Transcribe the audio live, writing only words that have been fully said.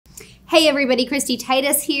Hey everybody, Kristy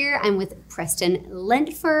Titus here. I'm with Preston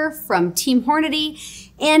Lentfer from Team Hornady,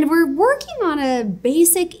 and we're working on a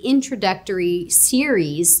basic introductory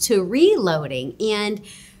series to reloading. And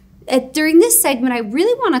during this segment, I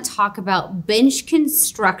really want to talk about bench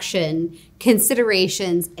construction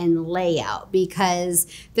considerations and layout, because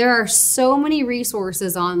there are so many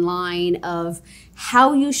resources online of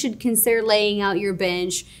how you should consider laying out your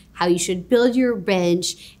bench, how you should build your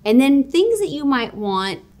bench, and then things that you might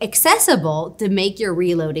want accessible to make your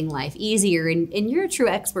reloading life easier. And you're a true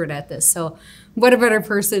expert at this, so what a better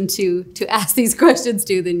person to ask these questions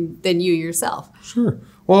to than you yourself. Sure.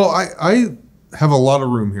 Well, I have a lot of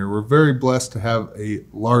room here. We're very blessed to have a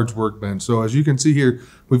large workbench. So as you can see here,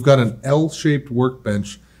 we've got an L-shaped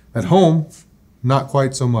workbench. At home, not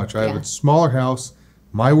quite so much. I have a smaller house.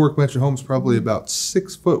 My workbench at home is probably about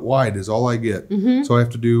 6 foot wide is all I get. So I have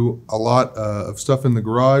to do a lot of stuff in the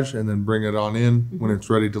garage and then bring it on in when it's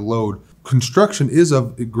ready to load. Construction is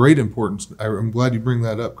of great importance. I'm glad you bring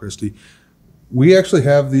that up, Kristy. We actually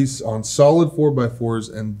have these on solid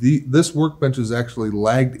 4x4s, and this workbench is actually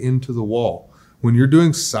lagged into the wall. When you're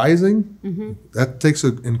doing sizing, that takes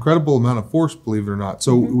an incredible amount of force, believe it or not.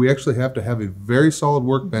 So we actually have to have a very solid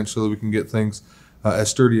workbench so that we can get things as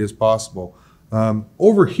sturdy as possible.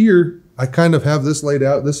 Over here, I kind of have this laid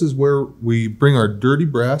out. This is where we bring our dirty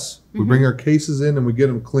brass, we bring our cases in, and we get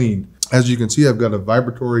them cleaned. As you can see, I've got a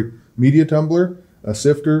vibratory media tumbler, a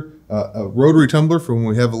sifter, a rotary tumbler for when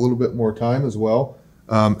we have a little bit more time as well.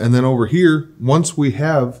 And then over here, once we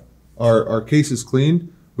have our cases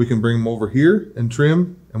cleaned, we can bring them over here and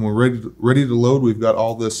trim, and we're ready to load. We've got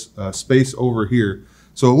all this space over here.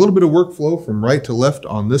 So a little bit of workflow from right to left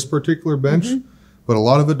on this particular bench, but a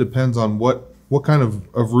lot of it depends on what kind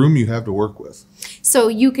of room you have to work with. So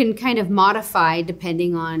you can kind of modify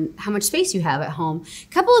depending on how much space you have at home.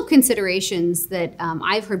 A couple of considerations that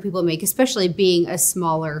I've heard people make, especially being a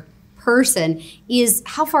smaller person, is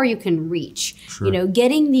how far you can reach. Sure. You know,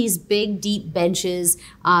 getting these big, deep benches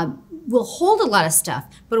will hold a lot of stuff,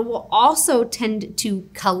 but it will also tend to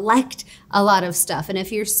collect a lot of stuff. And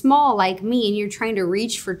if you're small like me and you're trying to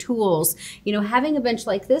reach for tools, you know, having a bench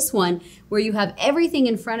like this one where you have everything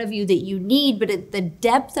in front of you that you need, but the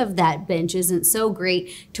depth of that bench isn't so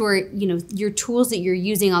great to where, you know, your tools that you're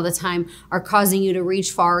using all the time are causing you to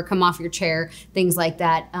reach far or come off your chair, things like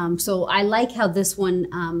that. So I like how this one,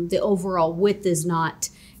 the overall width is not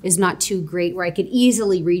too great, where I could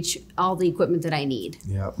easily reach all the equipment that I need.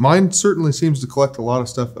 Yeah, mine certainly seems to collect a lot of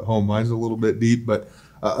stuff at home. Mine's a little bit deep, but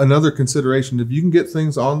another consideration, if you can get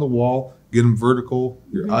things on the wall, get them vertical,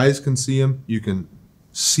 your eyes can see them, you can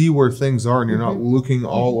see where things are and you're not looking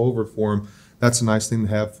all over for them. That's a nice thing to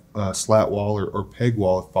have slat wall or peg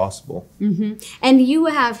wall if possible. And you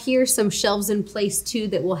have here some shelves in place too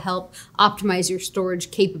that will help optimize your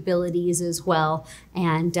storage capabilities as well,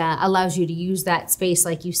 and allows you to use that space,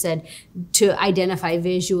 like you said, to identify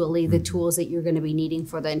visually the tools that you're going to be needing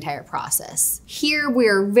for the entire process. Here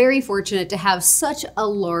we're very fortunate to have such a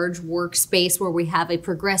large workspace where we have a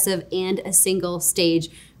progressive and a single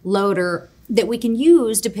stage loader that we can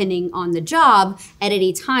use depending on the job at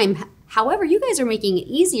any time. However, you guys are making it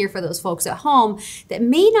easier for those folks at home that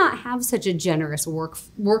may not have such a generous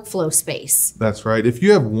workflow space. That's right. If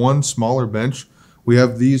you have one smaller bench, we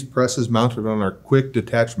have these presses mounted on our quick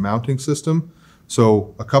detached mounting system.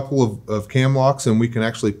 So a couple of cam locks, and we can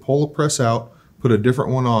actually pull a press out, put a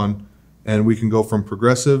different one on, and we can go from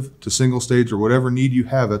progressive to single stage or whatever need you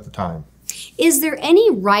have at the time. Is there any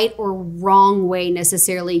right or wrong way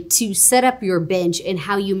necessarily to set up your bench and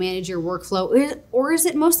how you manage your workflow, or is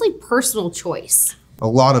it mostly personal choice? A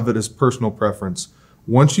lot of it is personal preference.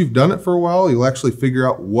 Once you've done it for a while, you'll actually figure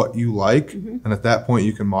out what you like, and at that point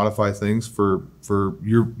you can modify things for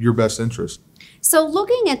your best interest. So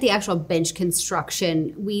looking at the actual bench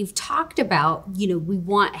construction, we've talked about, you know, we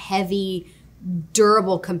want heavy,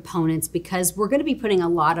 durable components because we're going to be putting a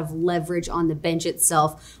lot of leverage on the bench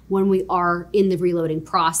itself when we are in the reloading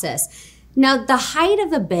process. Now, the height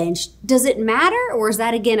of the bench, does it matter, or is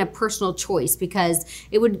that again a personal choice? Because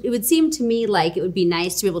it would seem to me like it would be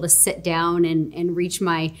nice to be able to sit down and reach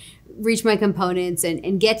my components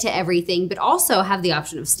and get to everything, but also have the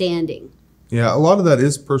option of standing. Yeah, a lot of that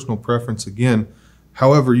is personal preference again.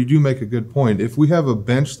 However, you do make a good point. If we have a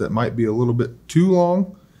bench that might be a little bit too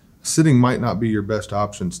long, sitting might not be your best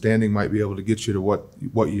option. Standing might be able to get you to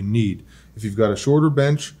what you need. If you've got a shorter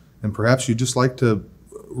bench and perhaps you just like to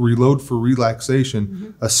reload for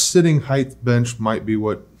relaxation, a sitting height bench might be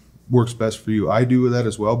what works best for you. I do that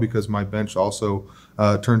as well because my bench also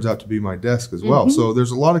turns out to be my desk as well. So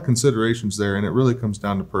there's a lot of considerations there, and it really comes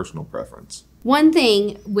down to personal preference. One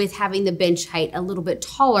thing with having the bench height a little bit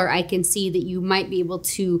taller, I can see that you might be able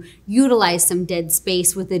to utilize some dead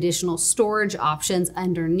space with additional storage options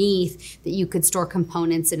underneath that you could store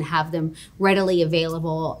components and have them readily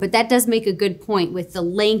available. But that does make a good point with the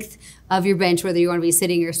length of your bench, whether you want to be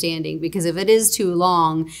sitting or standing, because if it is too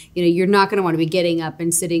long, you're not going to want to be getting up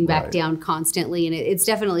and sitting back down constantly. And it's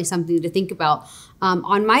definitely something to think about.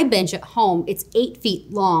 On my bench at home, it's 8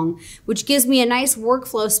 feet long, which gives me a nice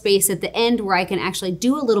workflow space at the end where I can actually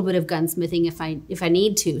do a little bit of gunsmithing if I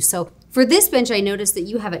need to. So for this bench, I noticed that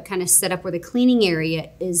you have it kind of set up where the cleaning area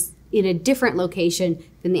is in a different location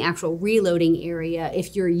than the actual reloading area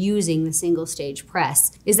if you're using the single stage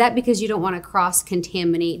press. Is that because you don't want to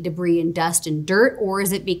cross-contaminate debris and dust and dirt, or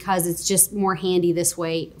is it because it's just more handy this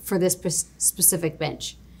way for this specific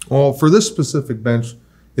bench? Well, for this specific bench,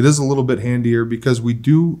 it is a little bit handier because we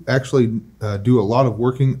do actually do a lot of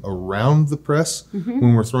working around the press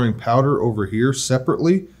when we're throwing powder over here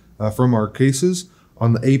separately from our cases.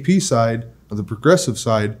 On the AP side, or the progressive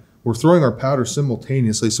side, we're throwing our powder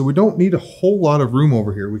simultaneously, so we don't need a whole lot of room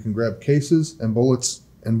over here. We can grab cases and bullets,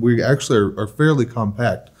 and we actually are fairly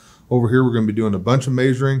compact. Over here, we're going to be doing a bunch of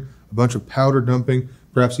measuring, a bunch of powder dumping,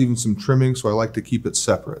 perhaps even some trimming, so I like to keep it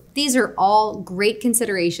separate. These are all great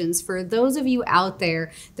considerations for those of you out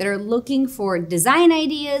there that are looking for design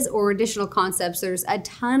ideas or additional concepts. There's a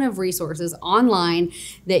ton of resources online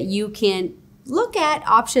that you can look at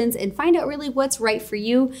options and find out really what's right for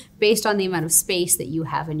you based on the amount of space that you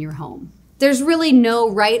have in your home. There's really no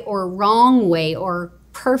right or wrong way or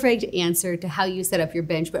perfect answer to how you set up your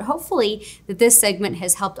bench, but hopefully that this segment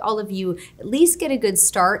has helped all of you at least get a good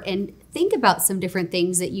start and think about some different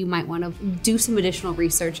things that you might want to do some additional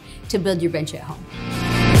research to build your bench at home.